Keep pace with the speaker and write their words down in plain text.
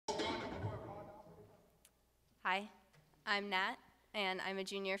Hi, I'm Nat, and I'm a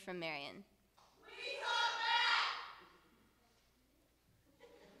junior from Marian. We love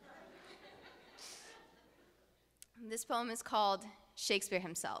Nat! This poem is called Shakespeare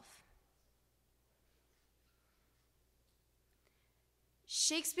Himself.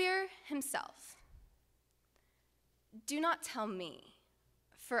 Shakespeare himself. Do not tell me,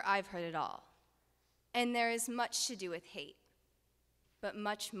 for I've heard it all, and there is much to do with hate, but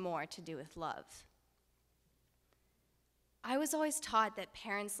much more to do with love. I was always taught that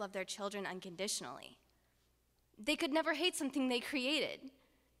parents love their children unconditionally. They could never hate something they created.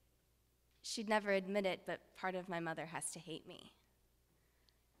 She'd never admit it, but part of my mother has to hate me.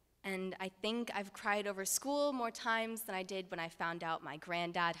 And I think I've cried over school more times than I did when I found out my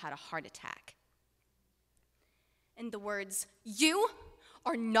granddad had a heart attack. And the words, "You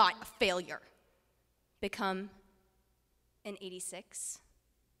are not a failure," become an 86.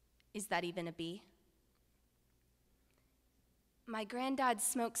 Is that even a B? My granddad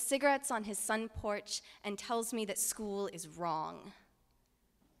smokes cigarettes on his sun porch and tells me that school is wrong.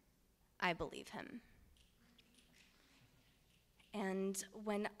 I believe him. And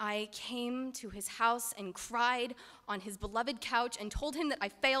when I came to his house and cried on his beloved couch and told him that I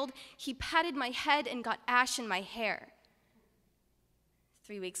failed, he patted my head and got ash in my hair.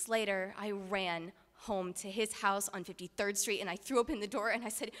 3 weeks later, I ran home to his house on 53rd Street and I threw open the door and I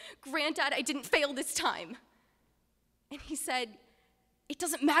said, "Granddad, I didn't fail this time." And he said, "It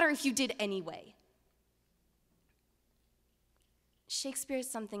doesn't matter if you did anyway." Shakespeare is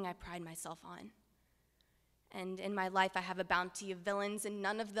something I pride myself on. And in my life, I have a bounty of villains, and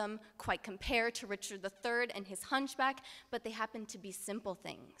none of them quite compare to Richard III and his hunchback, but they happen to be simple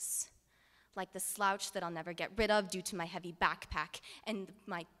things, like the slouch that I'll never get rid of due to my heavy backpack, and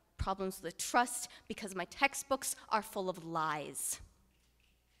my problems with trust because my textbooks are full of lies.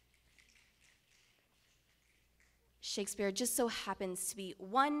 Shakespeare just so happens to be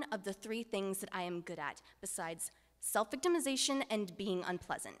one of the 3 things that I am good at, besides self-victimization and being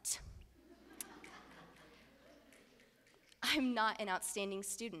unpleasant. I'm not an outstanding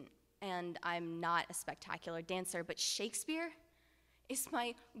student, and I'm not a spectacular dancer, but Shakespeare is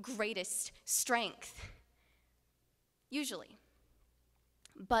my greatest strength, usually.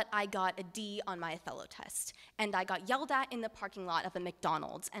 But I got a D on my Othello test, and I got yelled at in the parking lot of a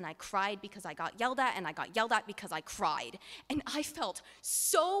McDonald's, and I cried because I got yelled at, and I got yelled at because I cried. And I felt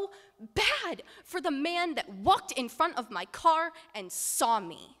so bad for the man that walked in front of my car and saw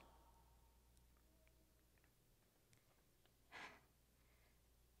me.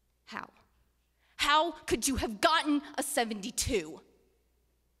 How could you have gotten a 72?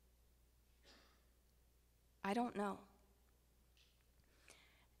 I don't know.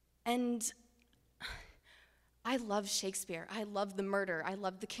 And I love Shakespeare. I love the murder. I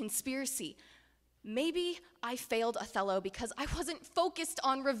love the conspiracy. Maybe I failed Othello because I wasn't focused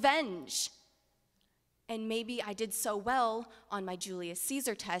on revenge. And maybe I did so well on my Julius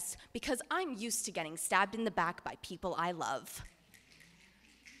Caesar test because I'm used to getting stabbed in the back by people I love.